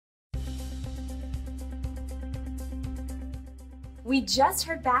We just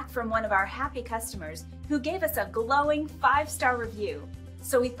heard back from one of our happy customers who gave us a glowing 5-star review,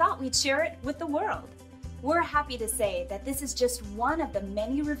 so we thought we'd share it with the world. We're happy to say that this is just one of the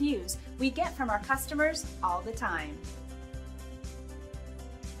many reviews we get from our customers all the time.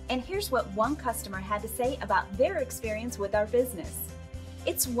 And here's what one customer had to say about their experience with our business.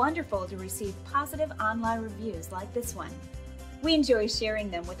 It's wonderful to receive positive online reviews like this one. We enjoy sharing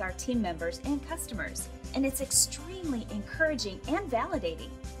them with our team members and customers, and it's extremely encouraging and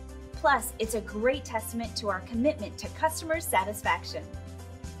validating. Plus, it's a great testament to our commitment to customer satisfaction.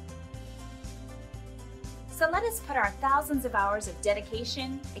 So let us put our thousands of hours of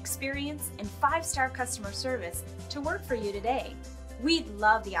dedication, experience, and 5-star customer service to work for you today. We'd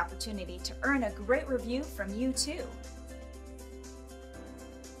love the opportunity to earn a great review from you too.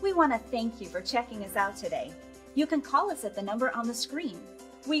 We want to thank you for checking us out today. You can call us at the number on the screen.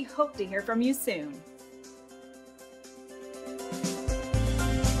 We hope to hear from you soon.